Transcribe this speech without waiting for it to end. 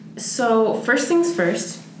So, first things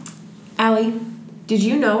first, Allie, did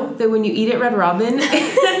you know that when you eat at Red Robin,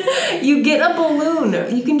 you get a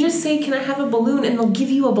balloon? You can just say, can I have a balloon? And they'll give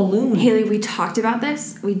you a balloon. Haley, we talked about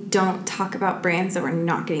this. We don't talk about brands that we're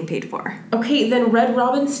not getting paid for. Okay, then Red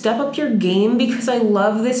Robin, step up your game because I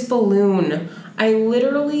love this balloon.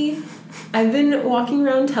 I've been walking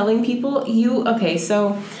around telling people,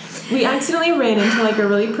 so we accidentally ran into like a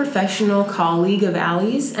really professional colleague of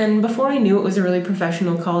Allie's, and before I knew it was a really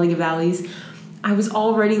professional colleague of Allie's, I was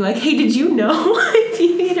already like, hey, did you know if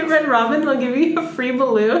you eat at Red Robin, they'll give you a free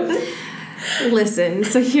balloon? Listen,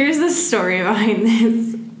 so here's the story behind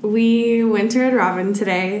this. We went to Red Robin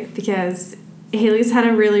today because Haley's had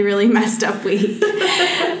a really, really messed up week.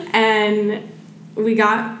 And we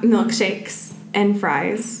got milkshakes and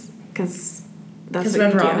fries because that's what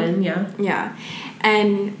Red you Robin, do. Yeah.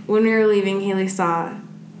 And when we were leaving, Haley saw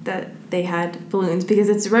that they had balloons because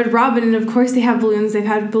it's Red Robin, and of course they have balloons. They've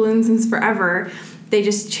had balloons since forever. They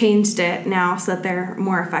just changed it now so that they're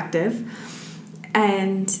more effective.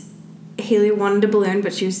 And Haley wanted a balloon,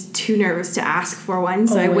 but she was too nervous to ask for one.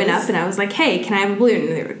 So I went up and I was like, hey, can I have a balloon? And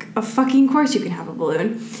they were like, of fucking course you can have a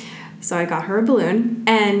balloon. So I got her a balloon.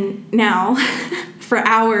 And now, for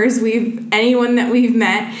hours, anyone that we've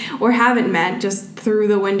met or haven't met, just through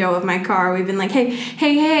the window of my car, we've been like,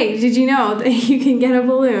 hey, did you know that you can get a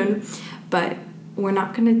balloon? But we're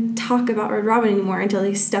not going to talk about Red Robin anymore until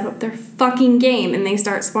they step up their fucking game and they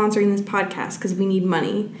start sponsoring this podcast because we need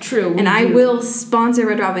money. True. And I will sponsor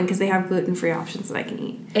Red Robin because they have gluten-free options that I can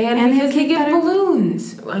eat. And because they give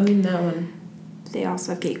balloons. I mean, that one. They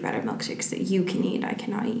also have cake batter milkshakes that you can eat. I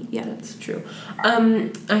cannot eat. Yeah, that's true.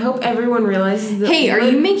 I hope everyone realizes that. Hey, are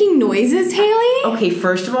you making noises, Haley? Okay,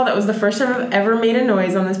 first of all, that was the first time I've ever made a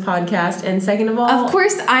noise on this podcast, and second of all, of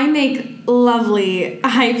course, I make lovely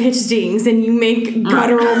high-pitched dings, and you make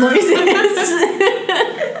guttural noises.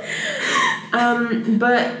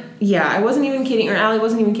 But yeah, I wasn't even kidding, or Allie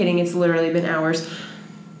wasn't even kidding. It's literally been hours.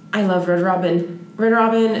 I love Red Robin. Red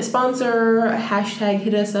Robin, sponsor, hashtag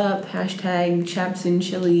hit us up, hashtag chaps and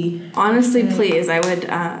chili. Honestly, please, I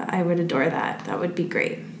would adore that. That would be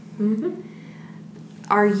great. Mm-hmm.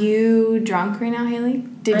 Are you drunk right now, Haley?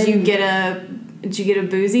 Did you get a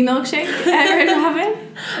boozy milkshake at Red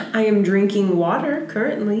Robin? I am drinking water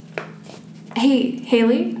currently. Hey,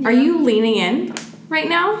 Haley, are you leaning in right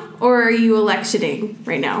now, or are you electioning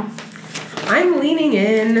right now? I'm leaning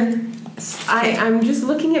in. I'm just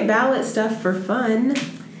looking at ballot stuff for fun.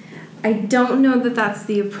 I don't know that that's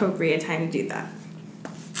the appropriate time to do that.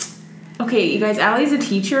 Okay, you guys, Allie's a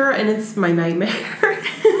teacher, and it's my nightmare.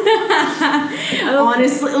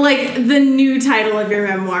 Honestly, like the new title of your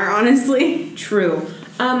memoir, honestly. True.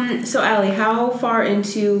 So Allie, how far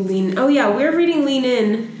into Lean... Oh, yeah, we're reading Lean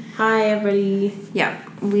In. Hi, everybody. Yeah,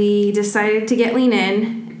 we decided to get Lean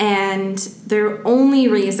In. And the only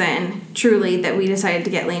reason, truly, that we decided to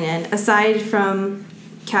get Lean In, aside from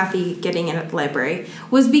Kathy getting in at the library,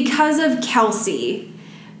 was because of Kelsey.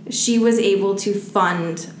 She was able to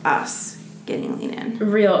fund us getting Lean In.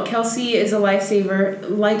 Real. Kelsey is a lifesaver,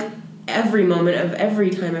 like every moment of every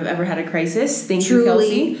time I've ever had a crisis. Thank you,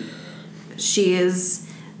 Kelsey. She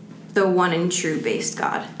is the one and true based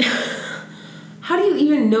God. How do you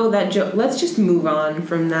even know that joke? Let's just move on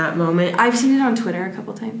from that moment. I've seen it on Twitter a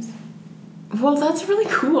couple times. Well, that's really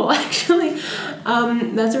cool, actually.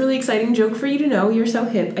 That's a really exciting joke for you to know. You're so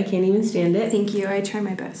hip. I can't even stand it. Thank you. I try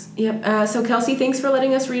my best. Yep. So, Kelsey, thanks for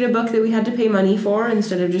letting us read a book that we had to pay money for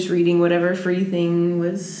instead of just reading whatever free thing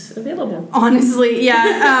was available. Honestly,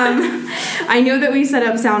 yeah. I know that we set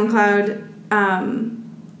up SoundCloud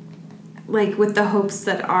like with the hopes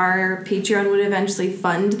that our Patreon would eventually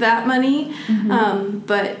fund that money. Mm-hmm.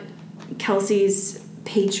 But Kelsey's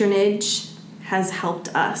patronage has helped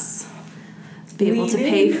us be able to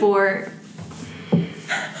pay for...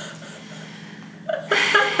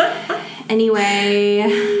 Anyway,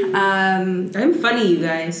 I'm funny, you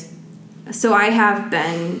guys. So I have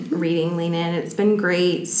been reading Lean In. It's been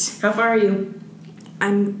great. How far are you?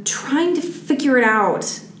 I'm trying to figure it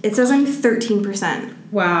out. It says I'm 13%.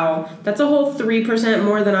 Wow. That's a whole 3%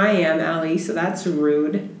 more than I am, Allie, so that's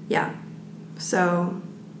rude. Yeah. So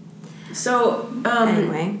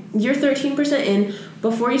anyway. You're 13% in.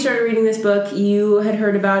 Before you started reading this book, you had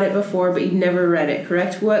heard about it before, but you'd never read it,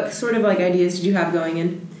 correct? What sort of, ideas did you have going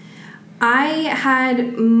in? I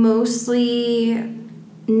had mostly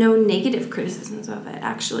no negative criticisms of it,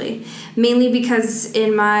 actually. Mainly because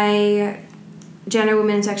in my gender,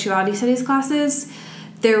 women, and sexuality studies classes,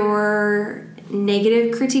 there were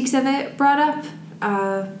negative critiques of it brought up,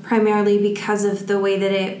 primarily because of the way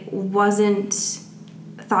that it wasn't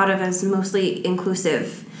thought of as mostly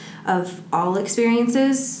inclusive of all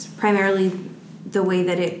experiences, primarily the way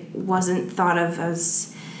that it wasn't thought of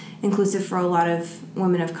as inclusive for a lot of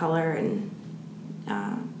women of color and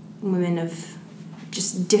women of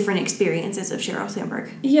just different experiences of Sheryl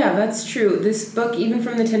Sandberg. Yeah, that's true. This book, even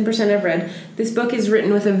from the 10% I've read, this book is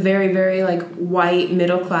written with a very, very, like, white,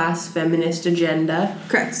 middle-class feminist agenda.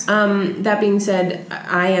 Correct. That being said,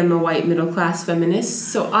 I am a white, middle-class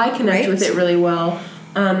feminist, so I connect with it really well.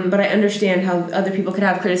 But I understand how other people could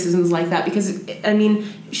have criticisms like that because, I mean,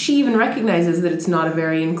 she even recognizes that it's not a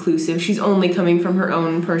very inclusive. She's only coming from her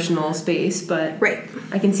own personal space, but right.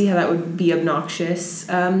 I can see how that would be obnoxious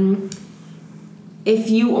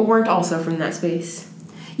if you weren't also from that space.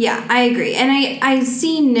 Yeah, I agree. And I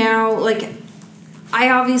see now, like,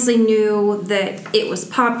 I obviously knew that it was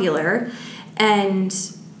popular and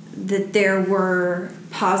that there were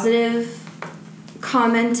positive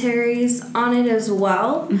commentaries on it as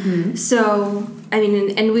well. Mm-hmm. So, I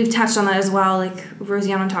mean, and we've touched on that as well. Like,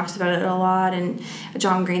 Rosianna talks about it a lot, and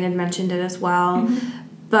John Green had mentioned it as well. Mm-hmm.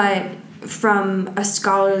 But from a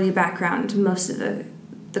scholarly background, most of the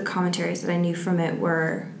commentaries that I knew from it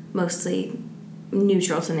were mostly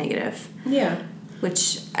neutral to negative. Yeah.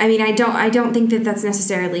 Which, I mean, I don't think that that's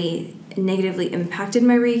necessarily negatively impacted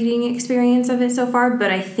my reading experience of it so far,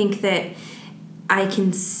 but I think that I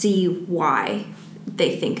can see why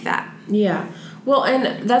they think that. Yeah. Well,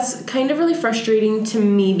 and that's kind of really frustrating to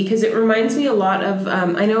me because it reminds me a lot of,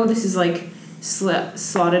 I know this is like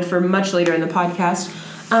slotted for much later in the podcast,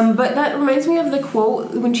 but that reminds me of the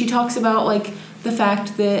quote when she talks about like the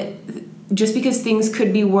fact that just because things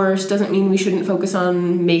could be worse doesn't mean we shouldn't focus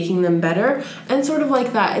on making them better. And sort of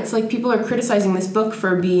like that, it's like people are criticizing this book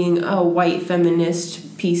for being a white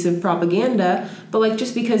feminist piece of propaganda, but like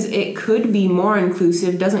just because it could be more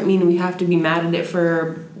inclusive doesn't mean we have to be mad at it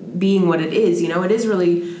for being what it is. You know, it is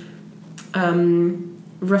really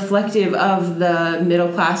reflective of the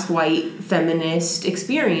middle-class white feminist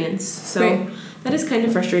experience. So right. That is kind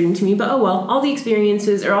of frustrating to me, but oh well, all the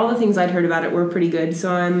experiences or all the things I'd heard about it were pretty good, so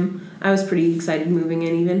I was pretty excited moving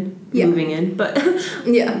in, but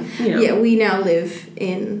yeah. You know. Yeah, we now live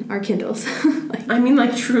in our Kindles. I mean,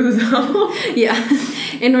 like, true though. Yeah.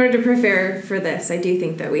 In order to prepare for this, I do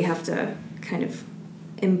think that we have to kind of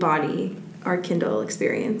embody our Kindle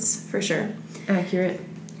experience for sure. Accurate.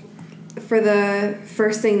 For the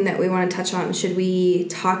first thing that we want to touch on, should we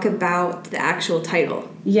talk about the actual title?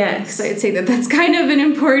 Yes. So I'd say that that's kind of an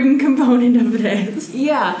important component of this.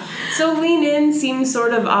 Yeah. So Lean In seems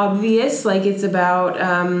sort of obvious, like it's about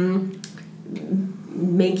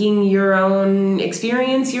making your own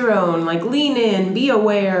experience your own, like lean in, be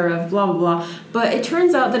aware of blah, blah, blah. But it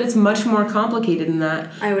turns out that it's much more complicated than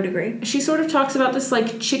that. I would agree. She sort of talks about this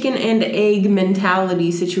like chicken and egg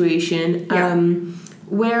mentality situation,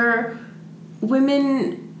 where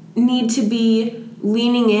women need to be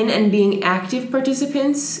leaning in and being active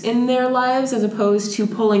participants in their lives as opposed to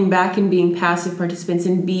pulling back and being passive participants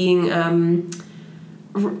and being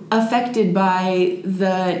affected by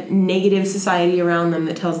the negative society around them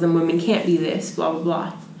that tells them women can't be this, blah, blah,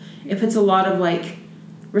 blah. It puts a lot of, like,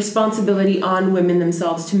 responsibility on women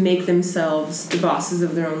themselves to make themselves the bosses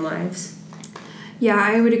of their own lives. Yeah,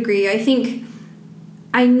 I would agree. I think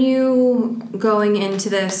I knew going into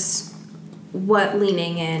this what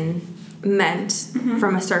leaning in meant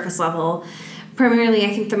from a surface level. Primarily, I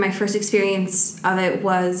think that my first experience of it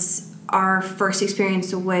was our first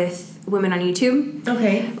experience with Women on YouTube.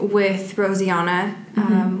 Okay. With Rosianna,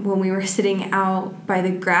 when we were sitting out by the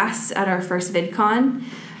grass at our first VidCon.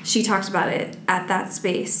 She talked about it at that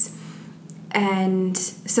space. And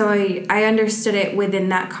so I understood it within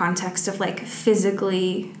that context of, like,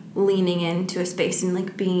 physically leaning into a space and,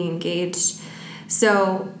 like, being engaged.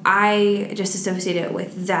 So I just associate it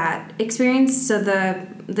with that experience. So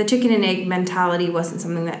the chicken and egg mentality wasn't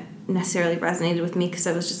something that necessarily resonated with me because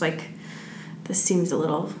I was just like, this seems a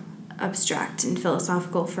little abstract and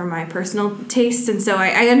philosophical for my personal tastes. And so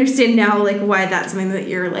I understand now, like, why that's something that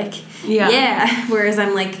you're like, yeah. Whereas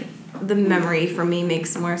I'm like, the memory for me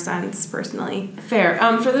makes more sense personally. Fair.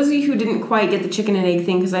 For those of you who didn't quite get the chicken and egg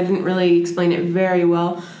thing, because I didn't really explain it very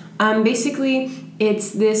well, basically it's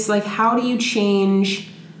this, like, how do you change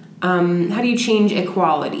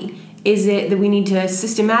equality? Is it that we need to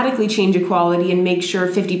systematically change equality and make sure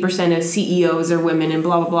 50% of CEOs are women and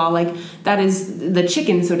blah, blah, blah? Like, that is the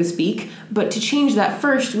chicken, so to speak. But to change that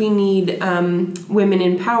first, we need women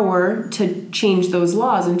in power to change those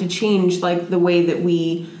laws and to change, like, the way that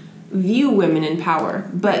we view women in power.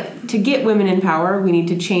 But to get women in power, we need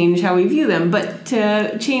to change how we view them. But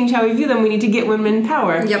to change how we view them, we need to get women in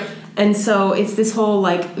power. Yep. And so it's this whole,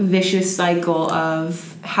 like, vicious cycle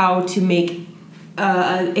of how to make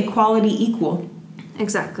equality equal.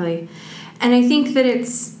 Exactly. And I think that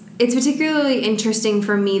it's particularly interesting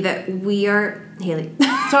for me that we are, Haley,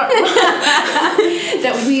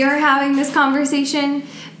 that we are having this conversation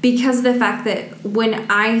because of the fact that when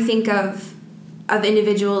I think of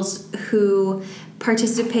individuals who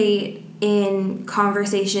participate in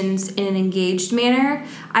conversations in an engaged manner,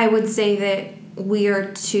 I would say that we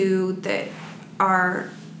are two that are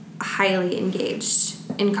highly engaged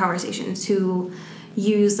in conversations, who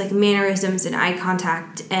use like mannerisms and eye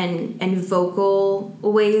contact and vocal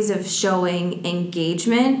ways of showing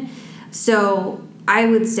engagement. So I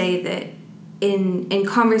would say that in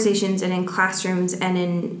conversations and in classrooms and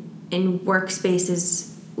in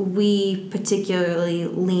workspaces, we particularly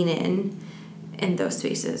lean in those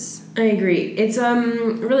spaces. I agree. It's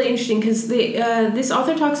really interesting because this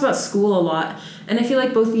author talks about school a lot, and I feel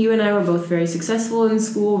like both you and I were both very successful in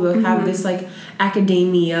school. We both have this like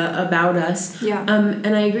academia about us. Yeah.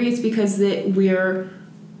 And I agree. It's because that we're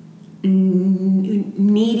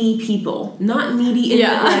needy people, not needy in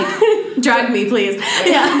like drag me, please.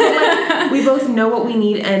 Like, we both know what we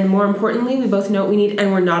need, and more importantly, we both know what we need,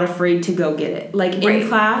 and we're not afraid to go get it. Like in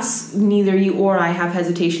class, neither you or I have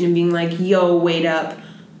hesitation in being like, "Yo, wait up.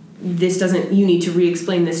 You need to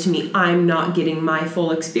re-explain this to me. I'm not getting my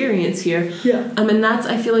full experience here." Yeah. And that's,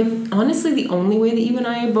 I feel like, honestly, the only way that you and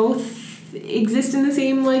I both exist in the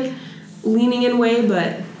same, like, leaning in way,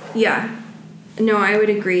 but... Yeah. No, I would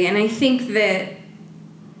agree. And I think that,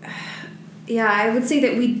 I would say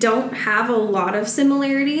that we don't have a lot of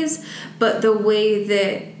similarities, but the way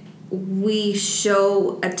that we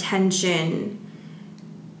show attention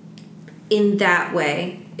in that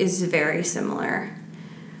way is very similar.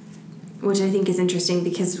 Which I think is interesting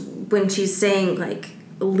because when she's saying, like,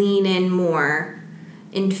 lean in more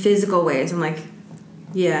in physical ways, I'm like,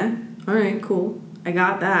 yeah, all right, cool. I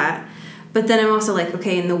got that. But then I'm also like,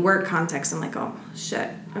 okay, in the work context, I'm like, oh, shit,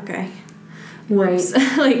 okay. Whoops.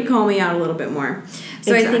 Like, call me out a little bit more.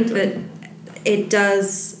 So exactly. I think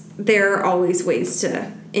that there are always ways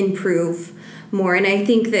to improve more. And I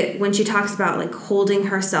think that when she talks about, like, holding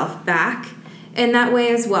herself back in that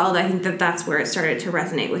way as well, I think that that's where it started to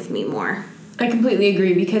resonate with me more. I completely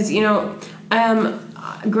agree because,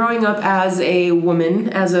 growing up as a woman,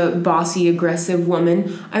 as a bossy, aggressive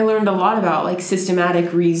woman, I learned a lot about, like,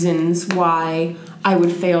 systematic reasons why I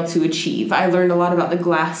would fail to achieve. I learned a lot about the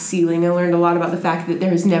glass ceiling. I learned a lot about the fact that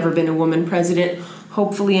there has never been a woman president,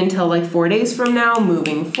 hopefully until, like, 4 days from now,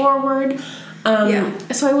 moving forward.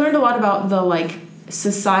 So I learned a lot about the, like,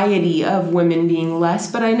 society of women being less,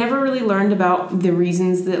 but I never really learned about the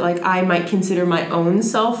reasons that, like, I might consider my own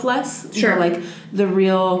self less. Sure. Like, the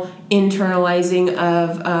real internalizing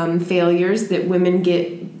of failures that women get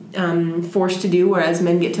forced to do, whereas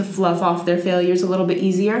men get to fluff off their failures a little bit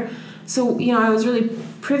easier. So, I was really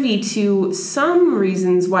privy to some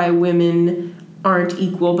reasons why women aren't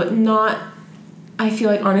equal, but not, I feel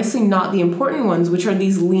like, honestly, not the important ones, which are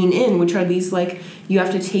these lean in, which are these, like, you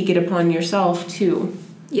have to take it upon yourself, too.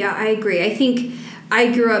 Yeah, I agree. I think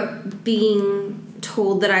I grew up being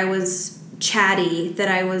told that I was chatty, that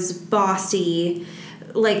I was bossy,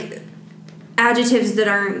 like, adjectives that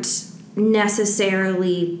aren't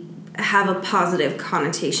necessarily have a positive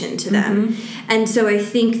connotation to them. And so I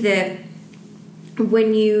think that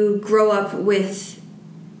when you grow up with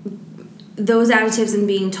those adjectives and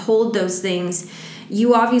being told those things,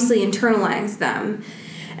 you obviously internalize them,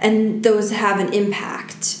 and those have an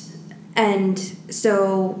impact. And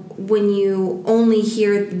so when you only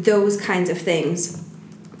hear those kinds of things,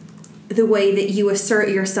 the way that you assert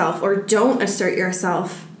yourself or don't assert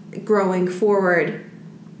yourself growing forward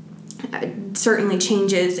certainly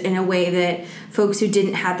changes in a way that folks who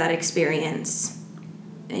didn't have that experience,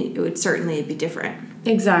 it would certainly be different.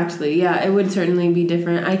 Exactly. Yeah, it would certainly be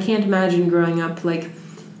different. I can't imagine growing up, like,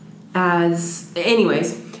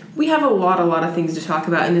 anyways, we have a lot of things to talk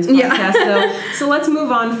about in this podcast, though. So let's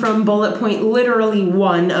move on from bullet point literally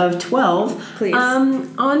 1 of 12. Please.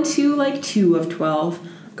 On to, like, 2 of 12.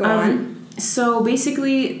 Go on. So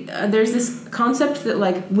basically, there's this concept that,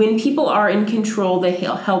 like, when people are in control, they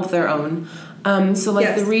help their own.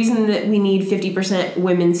 The reason that we need 50%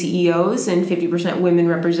 women CEOs and 50% women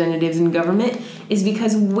representatives in government is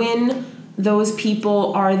because when those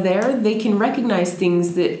people are there, they can recognize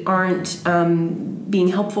things that aren't being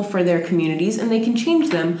helpful for their communities, and they can change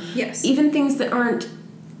them. Yes. Even things that aren't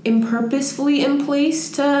purposefully in place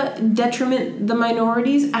to detriment the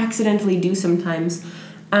minorities accidentally do sometimes.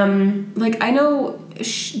 I know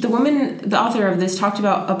the author of this talked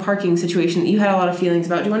about a parking situation that you had a lot of feelings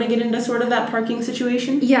about. Do you want to get into sort of that parking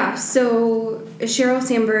situation? Yeah, so Sheryl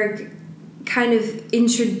Sandberg kind of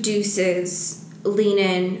introduces lean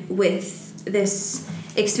in with this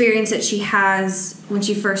experience that she has when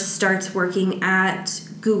she first starts working at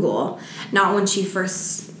Google, not when she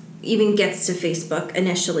first even gets to Facebook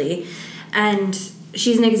initially. And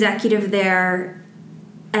she's an executive there,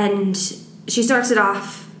 and she starts it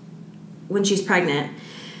off when she's pregnant,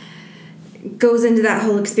 goes into that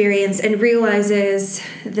whole experience and realizes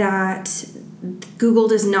that Google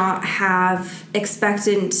does not have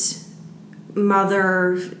expectant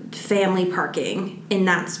mother family parking in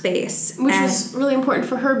that space. Which was really important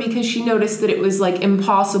for her because she noticed that it was like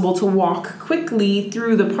impossible to walk quickly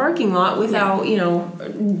through the parking lot without,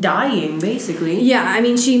 dying basically. Yeah, I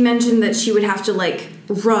mean, she mentioned that she would have to like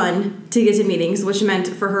run to get to meetings, which meant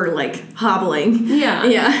for her like hobbling. Yeah.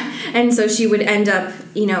 Yeah. And so she would end up,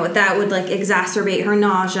 that would like exacerbate her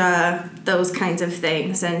nausea, those kinds of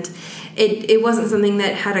things. And it wasn't something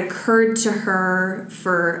that had occurred to her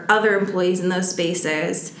for other employees in those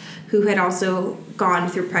spaces who had also gone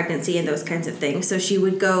through pregnancy and those kinds of things. So she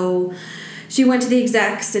went to the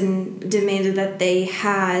execs and demanded that they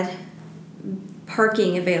had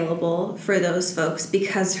parking available for those folks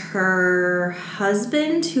because her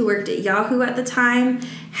husband, who worked at Yahoo at the time,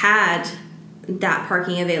 had that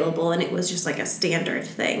parking available, and it was just like a standard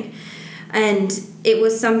thing. And it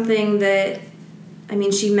was something that,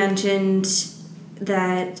 she mentioned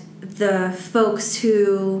that the folks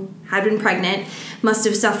who had been pregnant must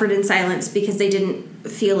have suffered in silence because they didn't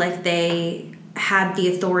feel like they had the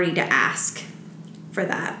authority to ask for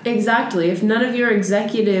that. Exactly. If none of your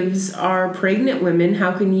executives are pregnant women,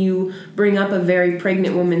 how can you bring up a very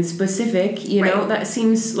pregnant woman specific? Right. That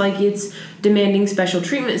seems like it's demanding special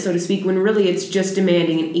treatment, so to speak, when really it's just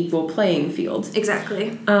demanding an equal playing field.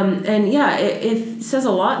 Exactly. It says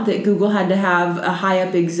a lot that Google had to have a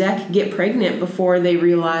high-up exec get pregnant before they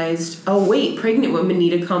realized, oh, wait, pregnant women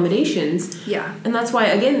need accommodations. Yeah. And that's why,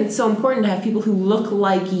 again, it's so important to have people who look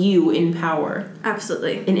like you in power.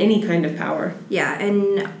 Absolutely. In any kind of power. Yeah,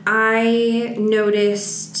 and I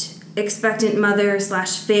noticed expectant mother /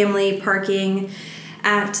 family parking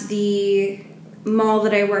at the mall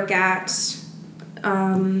that I work at.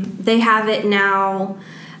 They have it now,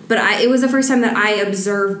 but it was the first time that I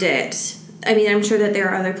observed it. I'm sure that there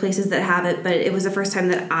are other places that have it, but it was the first time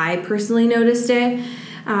that I personally noticed it.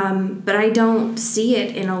 But I don't see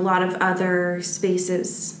it in a lot of other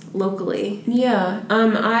spaces locally. Yeah.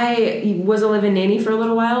 I was a live-in nanny for a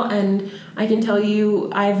little while, and I can tell you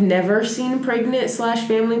I've never seen pregnant /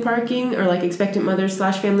 family parking or like expectant mother /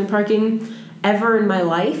 family parking ever in my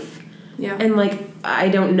life. Yeah. And I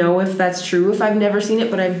don't know if that's true if I've never seen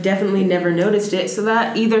it, but I've definitely never noticed it. So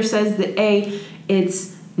that either says that A,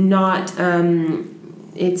 it's not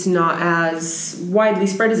as widely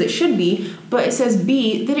spread as it should be, but it says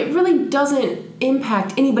B, that it really doesn't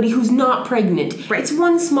impact anybody who's not pregnant. Right. It's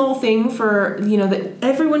one small thing for, that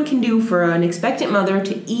everyone can do for an expectant mother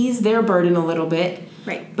to ease their burden a little bit.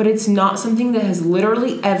 Right. But it's not something that has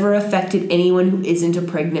literally ever affected anyone who isn't a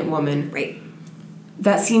pregnant woman. Right.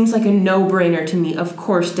 That seems like a no-brainer to me. Of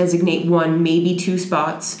course, designate 1, maybe 2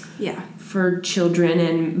 spots. Yeah. For children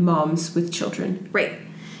and moms with children. Right.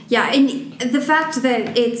 Yeah, and the fact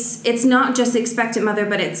that it's not just expectant mother,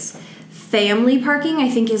 but it's family parking, I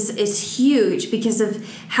think is huge because of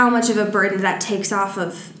how much of a burden that takes off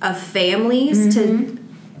of families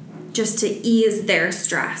to ease their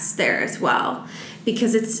stress there as well.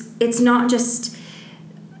 Because it's not just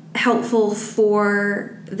helpful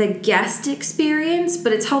for the guest experience,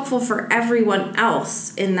 but it's helpful for everyone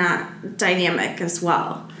else in that dynamic as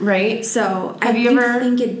well. Right. So I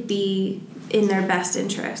think it'd be in their best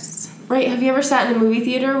interests. Right. Have you ever sat in a movie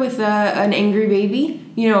theater with an angry baby?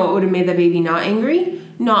 What would have made that baby not angry?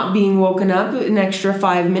 Not being woken up an extra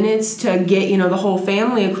 5 minutes to get, the whole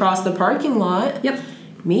family across the parking lot. Yep.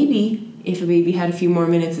 Maybe if a baby had a few more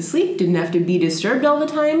minutes of sleep, didn't have to be disturbed all the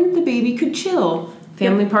time, the baby could chill.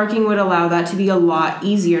 Family parking would allow that to be a lot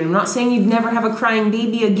easier. And I'm not saying you'd never have a crying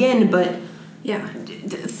baby again, but yeah,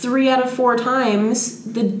 3 out of 4 times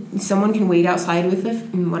someone can wait outside with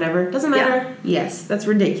whatever. Doesn't matter. Yeah. Yes, that's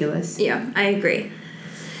ridiculous. Yeah, I agree.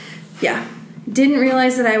 Yeah. Didn't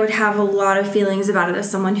realize that I would have a lot of feelings about it as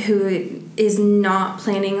someone who is not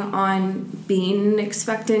planning on being an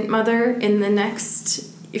expectant mother in the next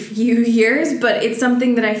few years, but it's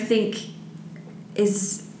something that I think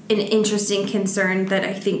is an interesting concern that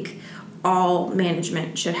I think all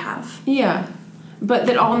management should have. Yeah, but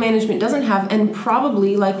that all management doesn't have, and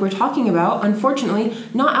probably, like we're talking about, unfortunately,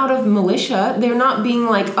 not out of militia. They're not being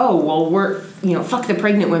like, oh, well, we're, fuck the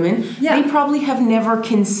pregnant women. Yeah. They probably have never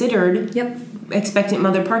considered expectant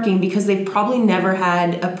mother parking because they've probably never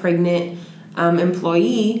had a pregnant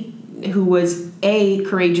employee who was A,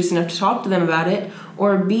 courageous enough to talk to them about it,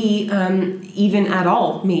 or B, even at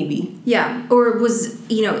all, maybe. Yeah, or was,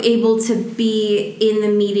 able to be in the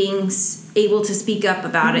meetings, able to speak up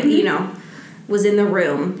about it, was in the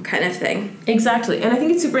room kind of thing. Exactly. And I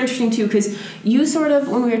think it's super interesting, too, because you sort of,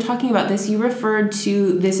 when we were talking about this, you referred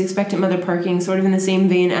to this expectant mother parking sort of in the same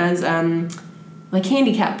vein as, like,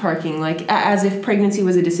 handicap parking, like, as if pregnancy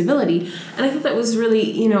was a disability. And I thought that was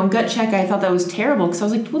really, gut check, I thought that was terrible, because I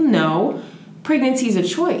was like, well, no, pregnancy is a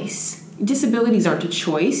choice. Disabilities aren't a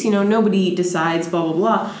choice. Nobody decides, blah, blah,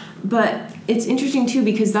 blah. But it's interesting, too,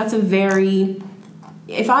 because that's a very...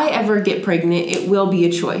 If I ever get pregnant, it will be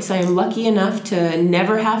a choice. I am lucky enough to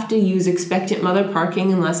never have to use expectant mother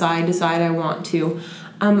parking unless I decide I want to.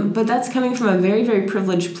 But that's coming from a very, very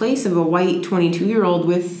privileged place of a white 22-year-old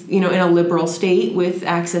with, in a liberal state with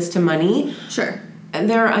access to money. Sure.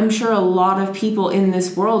 There are, I'm sure, a lot of people in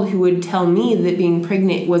this world who would tell me that being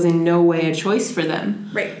pregnant was in no way a choice for them.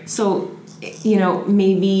 Right. So,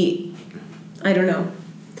 maybe, I don't know.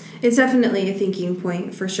 It's definitely a thinking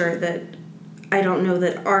point for sure that I don't know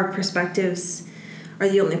that our perspectives are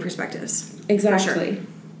the only perspectives. Exactly. Sure.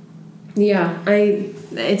 Yeah,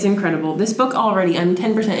 it's incredible. This book already, I'm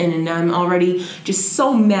 10% in and I'm already just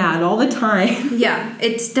so mad all the time. Yeah,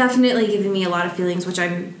 it's definitely given me a lot of feelings, which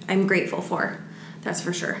I'm grateful for. That's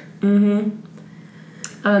for sure.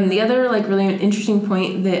 Mm-hmm. The other, really interesting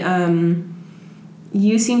point that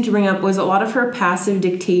you seemed to bring up was a lot of her passive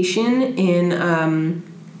dictation in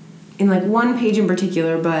one page in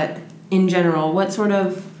particular, but in general.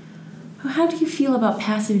 How do you feel about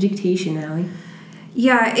passive dictation, Allie?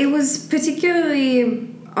 Yeah, it was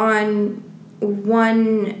particularly on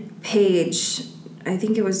one page. I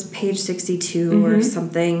think it was page 62 or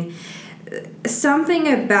something. Something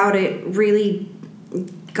about it really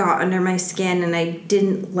got under my skin and I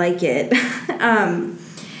didn't like it. And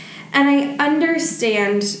I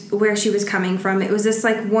understand where she was coming from. It was this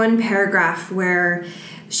one paragraph where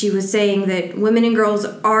she was saying that women and girls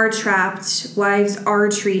are trapped, wives are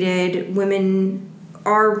treated, women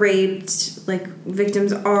are raped,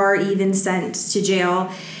 victims are even sent to jail.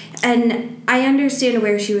 And I understand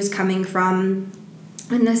where she was coming from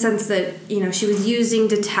in the sense that, she was using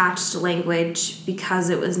detached language because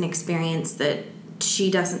it was an experience that she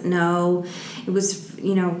doesn't know. It was,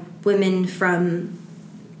 women from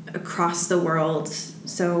across the world,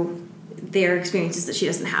 so their experiences that she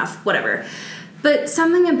doesn't have, whatever. But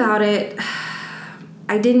something about it,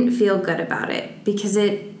 I didn't feel good about it because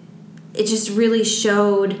it just really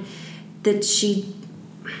showed that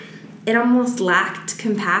it almost lacked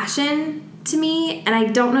compassion to me. And I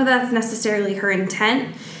don't know that's necessarily her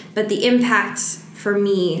intent, but the impact for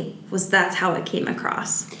me was that's how it came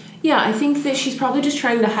across. Yeah, I think that she's probably just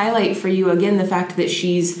trying to highlight for you, again, the fact that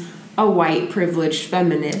she's a white, privileged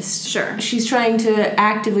feminist. Sure. She's trying to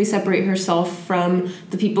actively separate herself from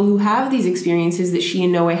the people who have these experiences that she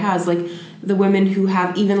in no way has, like the women who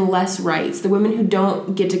have even less rights, the women who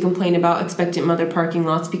don't get to complain about expectant mother parking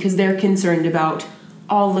lots because they're concerned about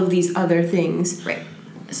all of these other things. Right.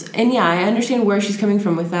 And yeah, I understand where she's coming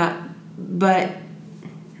from with that, but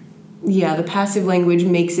yeah, the passive language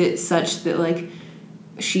makes it such that,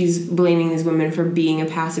 she's blaming these women for being a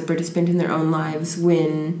passive participant in their own lives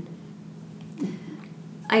when...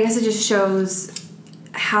 I guess it just shows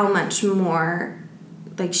how much more,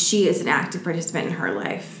 she is an active participant in her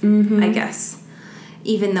life, I guess.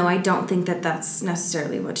 Even though I don't think that that's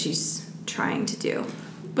necessarily what she's trying to do.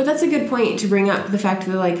 But that's a good point to bring up, the fact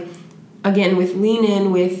that, again, with Lean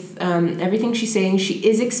In, with everything she's saying,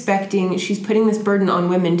 she's putting this burden on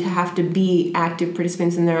women to have to be active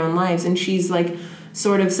participants in their own lives, and she's,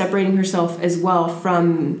 sort of separating herself as well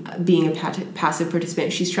from being a passive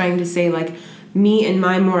participant. She's trying to say, me and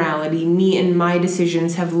my morality, me and my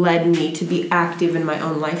decisions have led me to be active in my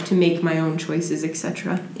own life, to make my own choices,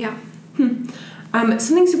 etc. Yeah.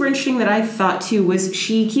 Something super interesting that I thought, too, was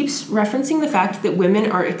she keeps referencing the fact that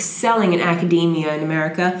women are excelling in academia in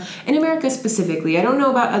America specifically. I don't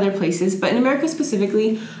know about other places, but in America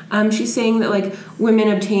specifically, she's saying that, women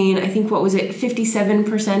obtain, I think,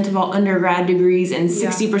 57% of all undergrad degrees and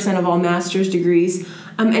 60% of all master's degrees,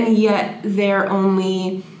 and yet they're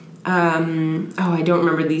only... I don't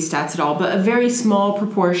remember these stats at all, but a very small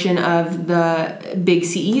proportion of the big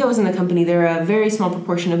CEOs in the company, they're a very small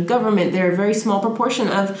proportion of government, they're a very small proportion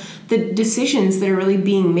of the decisions that are really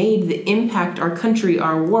being made that impact our country,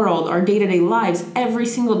 our world, our day-to-day lives. Every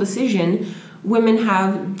single decision, women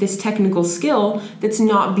have this technical skill that's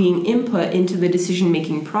not being input into the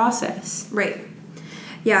decision-making process. Right.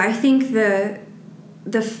 Yeah, I think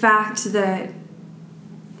the fact that...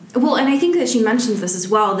 Well, and I think that she mentions this as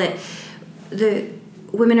well, that the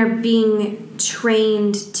women are being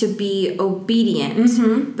trained to be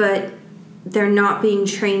obedient, but they're not being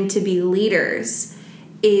trained to be leaders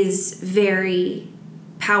is very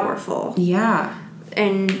powerful. Yeah.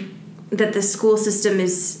 And that the school system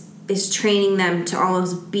is training them to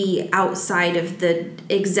almost be outside of the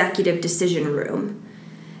executive decision room.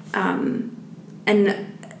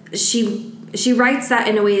 And she writes that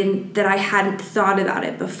in a way that I hadn't thought about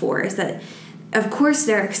it before, is that of course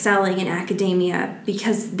they're excelling in academia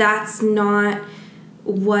because that's not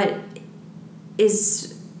what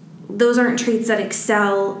is, those aren't traits that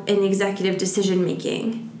excel in executive decision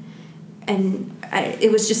making. And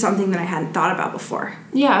it was just something that I hadn't thought about before.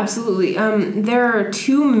 Yeah, absolutely. There are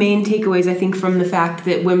two main takeaways, I think, from the fact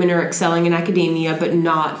that women are excelling in academia but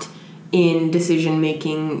not in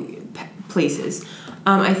decision-making places.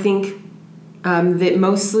 I think that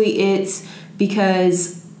mostly it's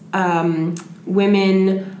because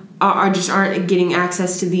women aren't getting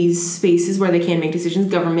access to these spaces where they can make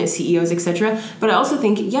decisions, government, CEOs, etc. But I also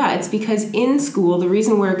think, it's because in school, the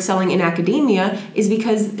reason we're excelling in academia is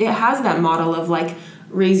because it has that model of like,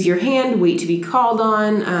 raise your hand, wait to be called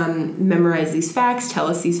on, memorize these facts, tell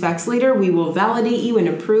us these facts later, we will validate you and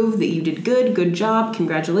approve that you did good job,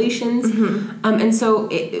 congratulations. And so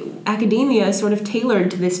academia is sort of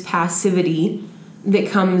tailored to this passivity that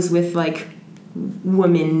comes with like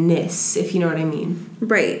womanness, if you know what I mean.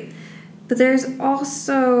 Right. But there's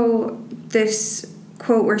also this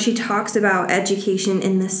quote where she talks about education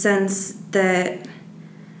in the sense that,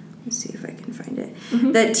 let's see if I can find it,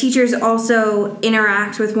 that teachers also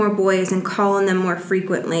interact with more boys and call on them more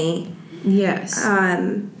frequently. Yes.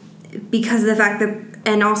 Because of the fact that,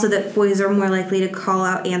 and also that boys are more likely to call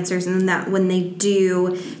out answers, and that when they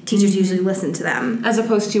do, teachers usually listen to them. As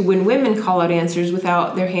opposed to when women call out answers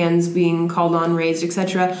without their hands being called on, raised,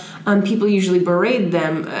 etc., people usually berate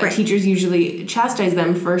them. Right. Teachers usually chastise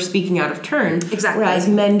them for speaking out of turn. Exactly. Whereas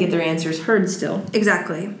men get their answers heard still.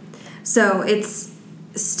 Exactly. So it's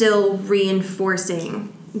still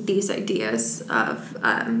reinforcing these ideas of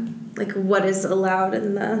like what is allowed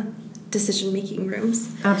in the decision-making rooms.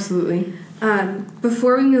 Absolutely.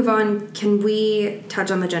 Before we move on, can we touch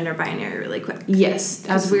on the gender binary really quick? Yes,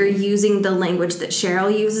 because we're using the language that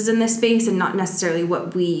Cheryl uses in this space and not necessarily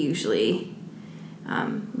what we usually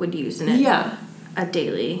would use in a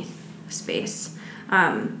daily space.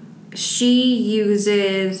 She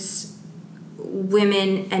uses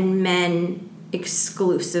women and men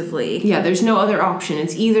exclusively. Yeah, there's no other option.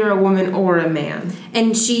 It's either a woman or a man.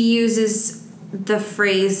 And she uses the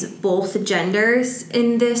phrase both genders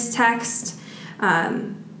in this text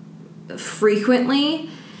frequently,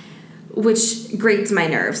 which grates my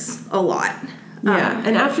nerves a lot. Yeah,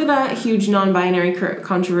 and after that huge non-binary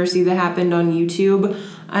controversy that happened on YouTube,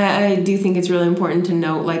 I do think it's really important to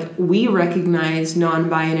note, like, we recognize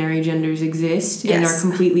non-binary genders exist and are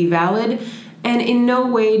completely valid, and in no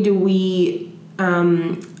way do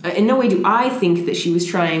I think that she was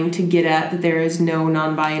trying to get at that there is no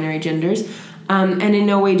non-binary genders. And in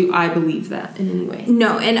no way do I believe that in any way.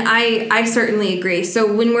 No, and I certainly agree. So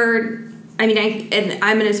when I'm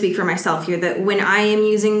going to speak for myself here, that when I am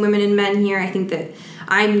using women and men here, I think that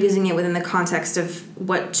I'm using it within the context of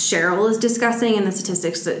what Cheryl is discussing and the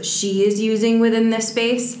statistics that she is using within this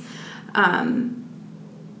space. And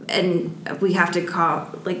we have to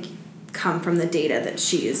come from the data that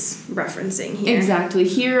she is referencing here. Exactly.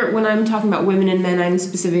 Here, when I'm talking about women and men, I'm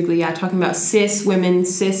specifically talking about cis women,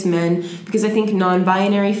 cis men, because I think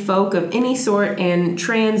non-binary folk of any sort and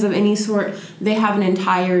trans of any sort, they have an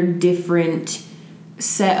entire different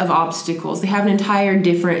set of obstacles. They have an entire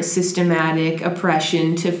different systematic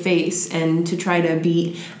oppression to face and to try to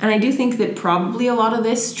beat. And I do think that probably a lot of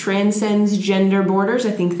this transcends gender borders. I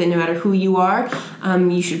think that no matter who you are,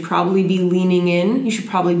 you should probably be leaning in. You should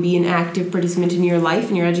probably be an active participant in your life,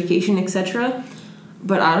 in your education, etc.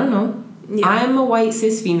 But I don't know. Yeah. I'm a white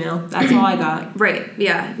cis female. That's all I got. Right.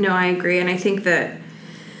 Yeah. No, I agree. And I think that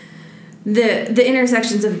the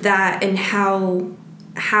intersections of that and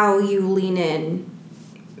how you lean in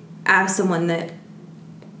as someone that,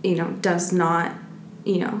 does not,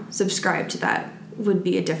 subscribe to that would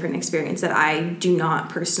be a different experience that I do not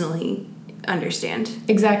personally understand.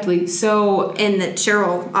 Exactly. So, and that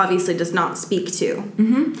Cheryl obviously does not speak to.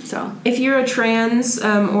 Mm-hmm. So if you're a trans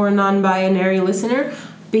or a non-binary listener,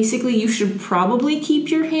 basically you should probably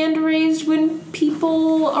keep your hand raised when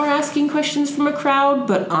people are asking questions from a crowd,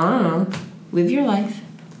 but I don't know, live your life.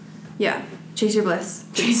 Yeah. Chase your bliss.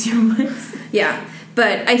 Chase your bliss. Yeah.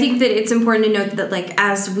 But I think that it's important to note that,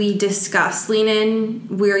 as we discuss Lean In,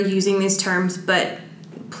 we're using these terms, but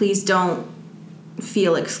please don't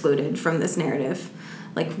feel excluded from this narrative.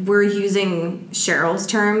 like we're using Cheryl's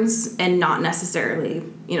terms and not necessarily,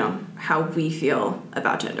 how we feel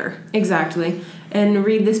about gender. Exactly. And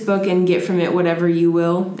read this book and get from it whatever you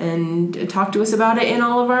will, and talk to us about it in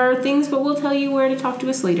all of our things, but we'll tell you where to talk to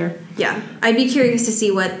us later. Yeah. I'd be curious to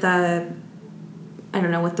see what the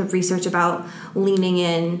research about leaning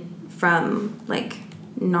in from, like,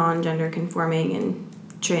 non-gender conforming and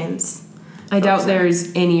trans. I doubt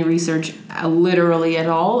there's any research literally at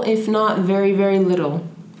all, if not very, very little.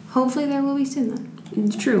 Hopefully there will be soon then.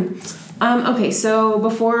 It's true. Okay, so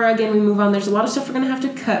before, again, we move on, there's a lot of stuff we're going to have to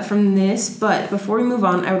cut from this, but before we move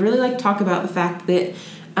on, I would really like to talk about the fact that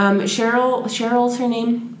Cheryl's her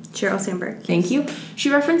name? Sheryl Sandberg. Thank you.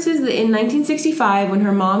 She references that in 1965, when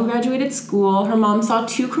her mom graduated school, her mom saw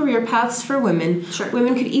 2 career paths for women. Sure.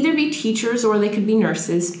 Women could either be teachers or they could be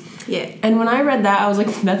nurses. Yeah. And when I read that, I was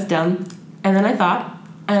like, that's dumb. And then I thought,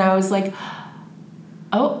 and I was like,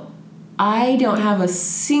 oh, I don't have a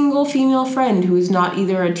single female friend who is not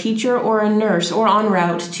either a teacher or a nurse or en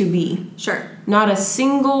route to be. Sure. Not a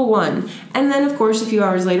single one. And then, of course, a few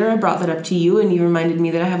hours later, I brought that up to you, and you reminded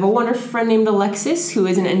me that I have a wonderful friend named Alexis, who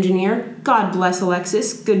is an engineer. God bless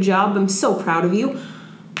Alexis. Good job. I'm so proud of you.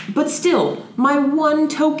 But still, my one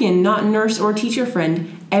token, not nurse or teacher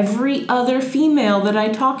friend, every other female that I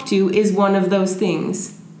talk to is one of those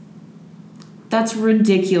things. That's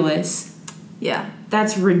ridiculous. Yeah.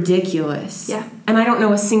 That's ridiculous. Yeah. And I don't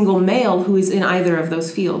know a single male who is in either of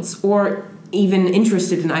those fields or even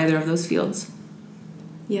interested in either of those fields.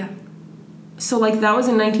 Yeah. So, like, that was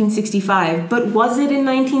in 1965. But was it in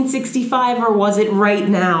 1965 or was it right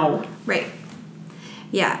now? Right.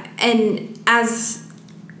 Yeah. And as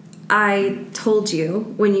I told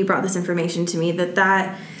you when you brought this information to me,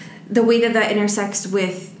 that the way that intersects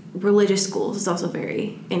with religious schools is also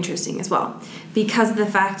very interesting as well. Because of the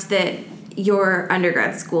fact that your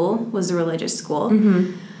undergrad school was a religious school.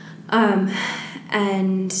 Mm-hmm.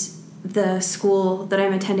 And the school that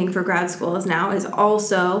I'm attending for grad school is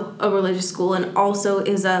also a religious school and also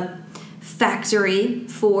is a factory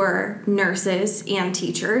for nurses and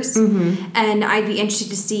teachers. Mm-hmm. And I'd be interested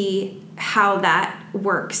to see how that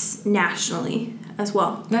works nationally as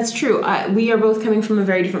well. That's true. We are both coming from a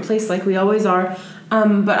very different place, like we always are.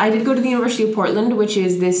 But I did go to the University of Portland, which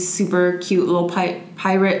is this super cute little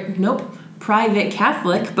private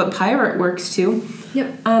Catholic, but pirate works too.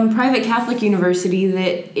 Yep. Private Catholic university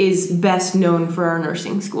that is best known for our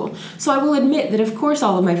nursing school. So I will admit that, of course,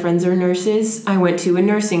 all of my friends are nurses. I went to a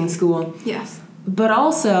nursing school. Yes. But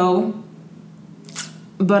also.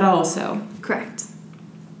 Correct.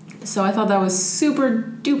 So I thought that was super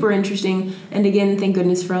duper interesting. And again, thank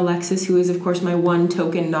goodness for Alexis, who is, of course, my one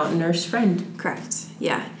token not nurse friend. Correct.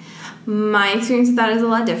 Yeah. My experience with that is a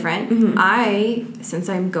lot different. Mm-hmm. Since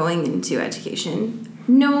I'm going into education,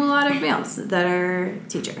 know a lot of males that are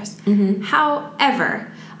teachers. Mm-hmm.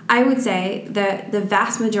 However, I would say that the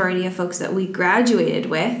vast majority of folks that we graduated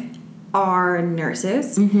with are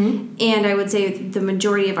nurses. Mm-hmm. And I would say the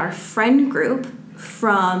majority of our friend group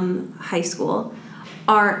from high school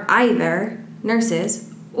are either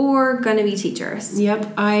nurses or gonna be teachers.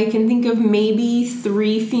 Yep, I can think of maybe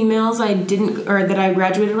 3 females that I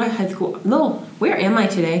graduated with high school. No, where am I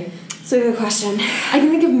today? That's a good question. I can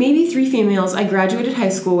think of maybe 3 females I graduated high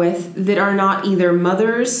school with that are not either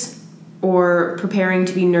mothers or preparing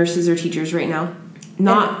to be nurses or teachers right now.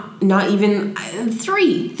 Not even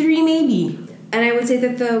 3 maybe. And I would say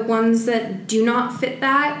that the ones that do not fit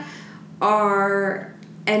that are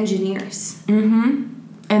engineers. Mm-hmm.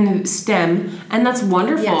 And STEM, and that's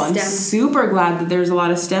wonderful. Yeah, I'm super glad that there's a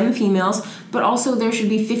lot of STEM females, but also there should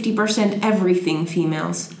be 50% everything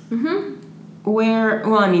females. Mm-hmm.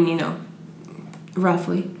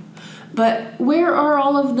 Roughly. But where are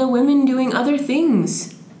all of the women doing other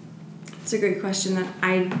things? It's a great question that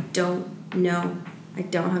I don't know. I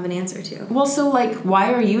don't have an answer to. Well, so, like,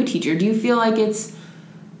 why are you a teacher? Do you feel like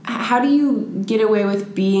how do you get away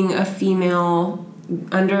with being a female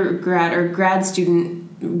undergrad or grad student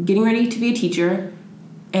getting ready to be a teacher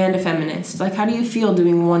and a feminist? Like, how do you feel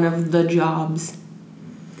doing one of the jobs?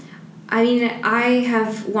 I mean, I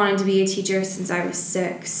have wanted to be a teacher since I was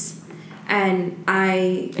 6. And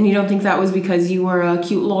you don't think that was because you were a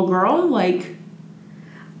cute little girl? Like,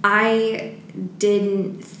 I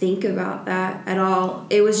didn't think about that at all.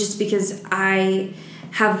 It was just because I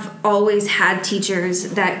have always had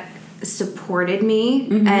teachers that supported me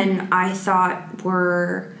and I thought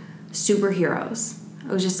were superheroes.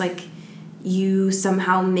 It was just like, you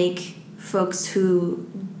somehow make folks who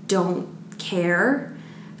don't care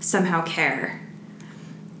somehow care.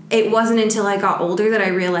 It wasn't until I got older that I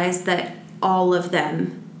realized that all of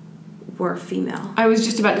them were female. I was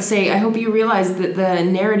just about to say, I hope you realize that the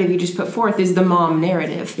narrative you just put forth is the mom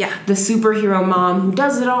narrative. Yeah. The superhero mom who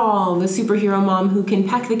does it all. The superhero mom who can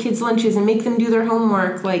pack the kids' lunches and make them do their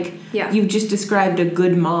homework. Like, you've just described a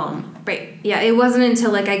good mom. Right. Yeah, it wasn't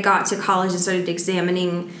until, like, I got to college and started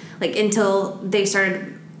examining, like, until they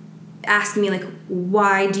started asking me, like,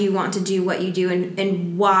 why do you want to do what you do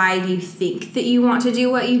and why do you think that you want to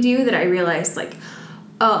do what you do, that I realized, like,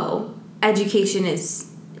 oh, education is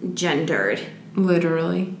gendered.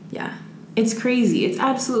 Literally. Yeah. It's crazy. It's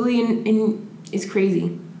absolutely, it's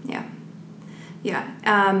crazy. Yeah. Yeah.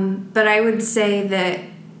 But I would say that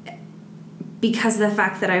because of the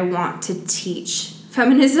fact that I want to teach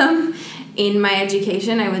feminism in my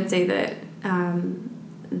education, I would say that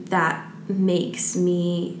that makes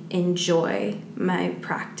me enjoy my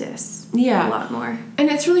practice a lot more. And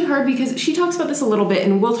it's really hard because she talks about this a little bit,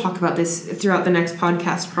 and we'll talk about this throughout the next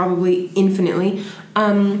podcast, probably infinitely.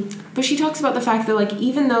 But she talks about the fact that, like,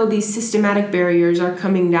 even though these systematic barriers are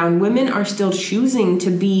coming down, women are still choosing to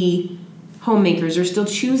be homemakers, or still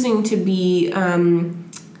choosing to be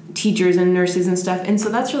teachers and nurses and stuff. And so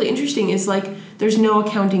that's really interesting, is, like, there's no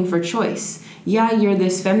accounting for choice. Yeah, you're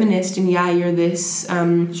this feminist, and yeah, you're this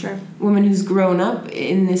woman who's grown up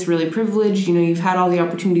in this really privileged, you know, you've had all the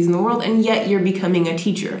opportunities in the world, and yet you're becoming a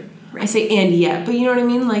teacher. Right. I say and yet, but you know what I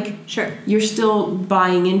mean? Like, you're still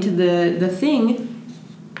buying into the thing,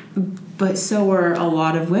 but so are a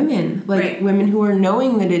lot of women. Like, women who are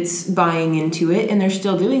knowing that it's buying into it, and they're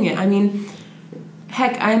still doing it. I mean,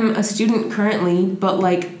 heck, I'm a student currently, but,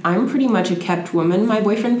 like, I'm pretty much a kept woman. My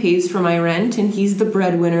boyfriend pays for my rent, and he's the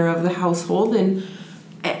breadwinner of the household, and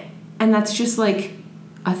that's just, like,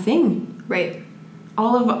 a thing. Right.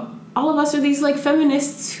 All of us are these, like,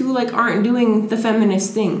 feminists who, like, aren't doing the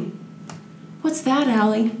feminist thing. What's that,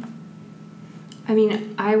 Allie? I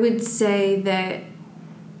mean, I would say that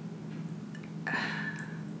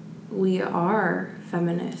we are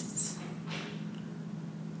feminists.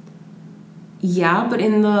 Yeah, but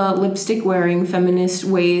in the lipstick-wearing feminist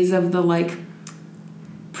ways of the, like,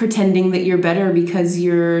 pretending that you're better because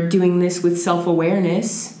you're doing this with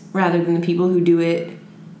self-awareness rather than the people who do it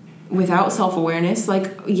without self-awareness.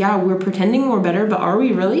 Like, yeah, we're pretending we're better, but are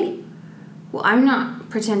we really? Well, I'm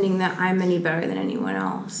not pretending that I'm any better than anyone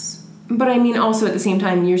else. But I mean, also at the same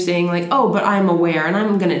time, you're saying, like, oh, but I'm aware, and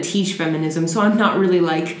I'm going to teach feminism, so I'm not really,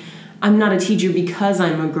 like, I'm not a teacher because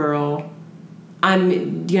I'm a girl.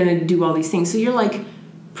 I'm gonna do all these things. So you're, like,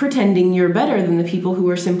 pretending you're better than the people who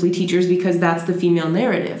are simply teachers because that's the female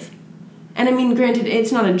narrative. And I mean, granted,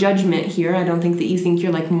 it's not a judgment here. I don't think that you think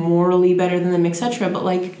you're, like, morally better than them, etc. But,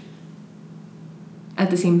 like, at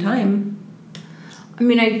the same time, I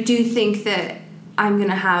mean, I do think that I'm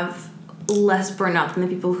gonna have less burnout than the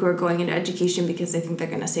people who are going into education because they think they're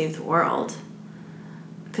gonna save the world.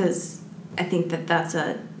 Because I think that that's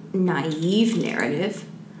a naive narrative.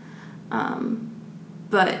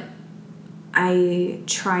 But I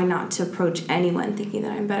try not to approach anyone thinking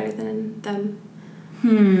that I'm better than them.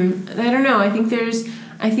 I don't know. I think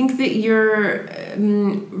that you're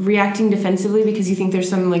reacting defensively because you think there's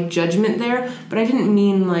some, like, judgment there, but I didn't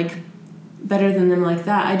mean, like, better than them like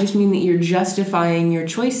that. I just mean that you're justifying your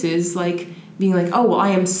choices, like, being like, oh, well, I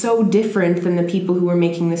am so different than the people who are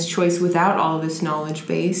making this choice without all this knowledge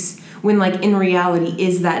base, when, like, in reality,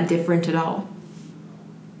 is that different at all?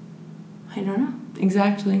 I don't know.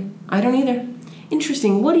 Exactly. I don't either.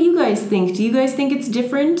 Interesting. What do you guys think? Do you guys think it's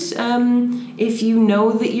different if you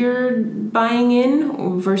know that you're buying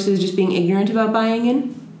in versus just being ignorant about buying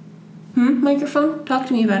in? Microphone? Talk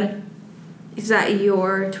to me about it. Is that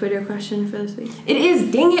your Twitter question for this week? It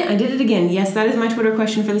is. Dang it. I did it again. Yes, that is my Twitter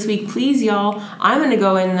question for this week. Please, y'all, I'm going to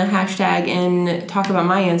go in the hashtag and talk about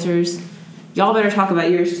my answers. Y'all better talk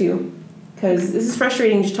about yours, too. Because this is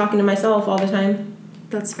frustrating just talking to myself all the time.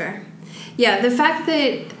 That's fair. Yeah, the fact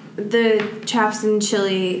that the Chaps and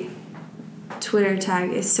Chili Twitter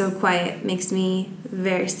tag is so quiet makes me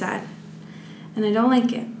very sad. And I don't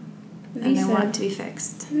like it. And I want it to be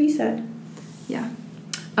fixed. Very sad. Yeah.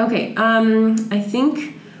 Okay, I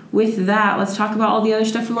think with that, let's talk about all the other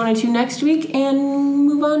stuff we wanted to next week and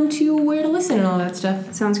move on to where to listen and all that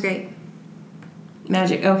stuff. Sounds great.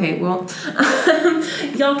 Magic. Okay, well,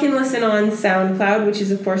 y'all can listen on SoundCloud, which is,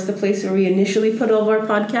 of course, the place where we initially put all of our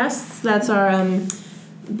podcasts. That's our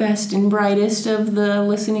best and brightest of the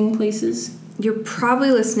listening places. You're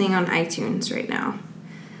probably listening on iTunes right now.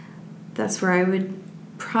 That's where I would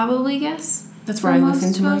probably guess. That's where I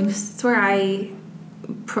listen to mine. That's where I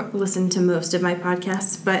listen to most of my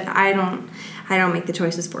podcasts, but I don't make the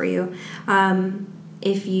choices for you.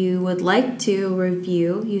 If you would like to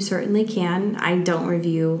review, you certainly can. I don't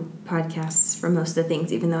review podcasts for most of the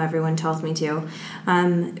things, even though everyone tells me to.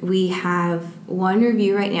 We have one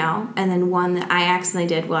review right now, and then one that I accidentally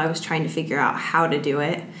did while I was trying to figure out how to do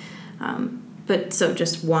it. But so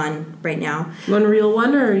just one right now. One real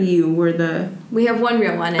one, or you were the... We have one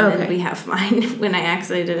real one, and then we have mine when I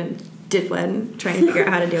accidentally did one, trying to figure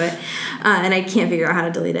out how to do it. And I can't figure out how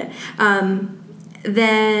to delete it.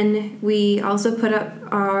 Then we also put up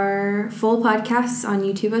our full podcasts on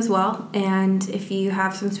YouTube as well. And if you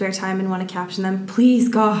have some spare time and want to caption them, please,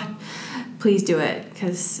 God, please do it.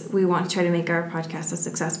 Because we want to try to make our podcast as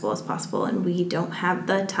accessible as possible. And we don't have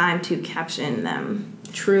the time to caption them.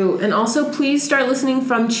 True. And also, please start listening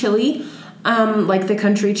from Chile. Like the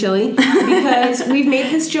country Chile. Because we've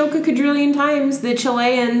made this joke a quadrillion times. The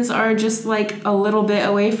Chileans are just like a little bit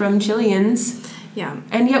away from Chileans. Yeah.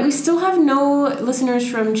 And yet we still have no listeners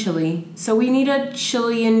from Chile. So we need a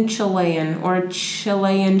Chilean or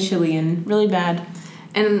Chilean. Really bad.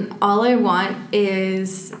 And all I want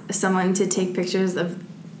is someone to take pictures of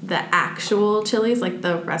the actual Chili's, like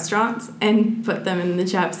the restaurants, and put them in the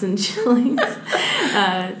Chaps and Chili's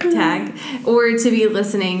tag. Or to be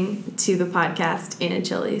listening to the podcast in a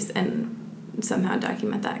Chili's and somehow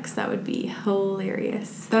document that, because that would be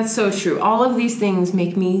hilarious. That's so true. All of these things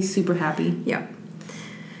make me super happy. Yeah.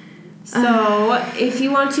 So, if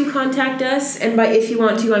you want to contact us, and by if you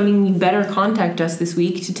want to, I mean you better contact us this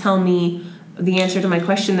week to tell me the answer to my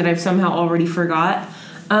question that I've somehow already forgot,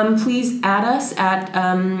 please add us at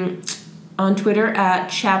on Twitter at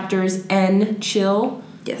chaptersnchill.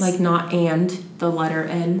 Yes. Like not and, the letter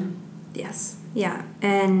N. Yes. Yeah.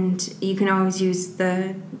 And you can always use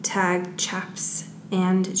the tag Chaps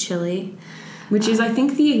and Chili. Which is, I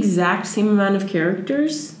think, the exact same amount of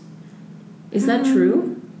characters. Is that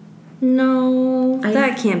true? No,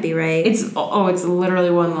 that can't be right. It's literally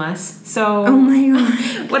one less. So, oh my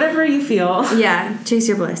God. Whatever you feel. Yeah, chase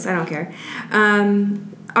your bliss. I don't care.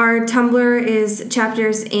 Our Tumblr is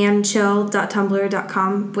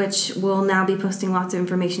chaptersandchill.tumblr.com, which will now be posting lots of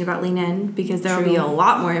information about Lean In, because there will be a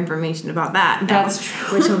lot more information about that now, that's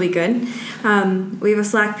true. Which will be good. We have a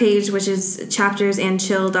Slack page, which is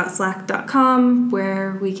chaptersandchill.slack.com,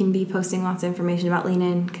 where we can be posting lots of information about Lean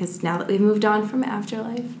In, because now that we've moved on from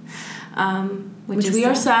Afterlife, which we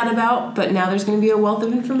are sad about, but now there's going to be a wealth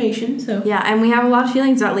of information. So yeah, and we have a lot of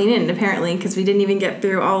feelings about Lean In, apparently, because we didn't even get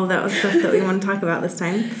through all of that stuff that we want to talk about this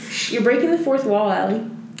time. You're breaking the fourth wall, Allie.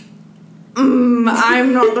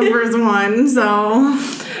 I'm not the first one, so...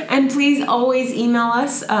 And please always email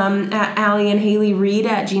us at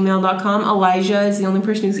allieandhaleyreed@gmail.com. Elijah is the only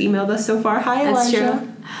person who's emailed us so far. Hi, Elijah. That's true.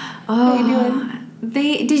 How you doing?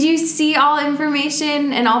 Did you see all the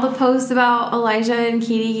information and all the posts about Elijah and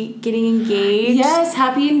Katie getting engaged? Yes,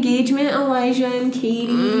 happy engagement, Elijah and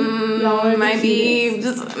Katie. Y'all are my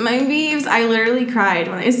beeves. I literally cried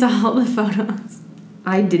when I saw all the photos.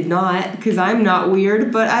 I did not, because I'm not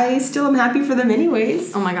weird, but I still am happy for them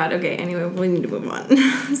anyways. Oh my God, okay, anyway, we need to move on.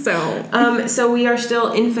 So we are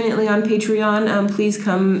still infinitely on Patreon. Please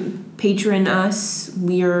come patron us.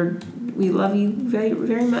 We love you very,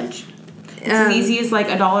 very much. It's as easy as like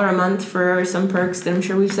 $1 a month for some perks that I'm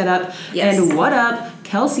sure we've set up. Yes. And what up?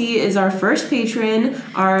 Kelsey is our first patron,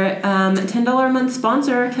 our $10 a month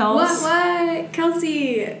sponsor, Kels. What?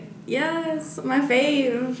 Kelsey. Yes, my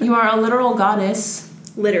fave. You are a literal goddess.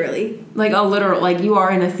 Literally. Like a literal, like you are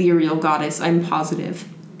an ethereal goddess, I'm positive.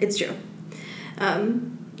 It's true.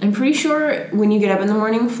 I'm pretty sure when you get up in the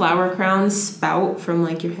morning, flower crowns spout from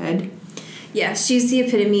like your head. Yeah, she's the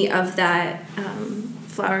epitome of that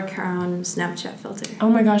flower crown Snapchat filter. Oh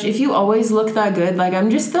my gosh, if you always look that good, like I'm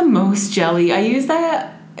just the most jelly. I use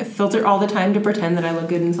that filter all the time to pretend that I look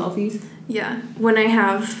good in selfies. Yeah. When I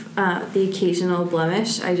have the occasional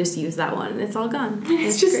blemish, I just use that one and it's all gone.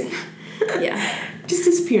 It's just great. Yeah. Just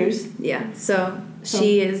disappears. Yeah. So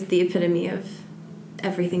she is the epitome of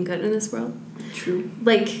everything good in this world. True.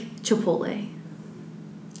 Like Chipotle.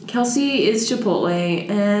 Kelsey is Chipotle,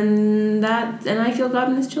 and I feel God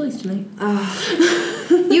in this Chili's tonight.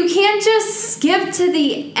 You can't just skip to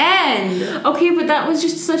the end. Okay, but that was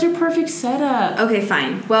just such a perfect setup. Okay,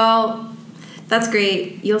 fine. Well, that's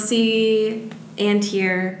great. You'll see and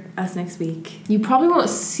hear us next week. You probably won't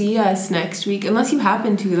see us next week unless you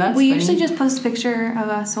happen to. That's We funny. usually just post a picture of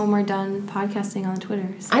us when we're done podcasting on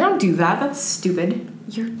Twitter. So. I don't do that. That's stupid.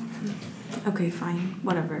 Okay, fine.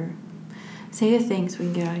 Whatever. Say a thing so we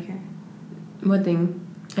can get out of here. What thing?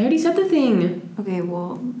 I already said the thing. Okay,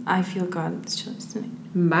 well, I feel God's choice tonight.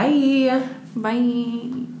 Bye.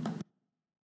 Bye.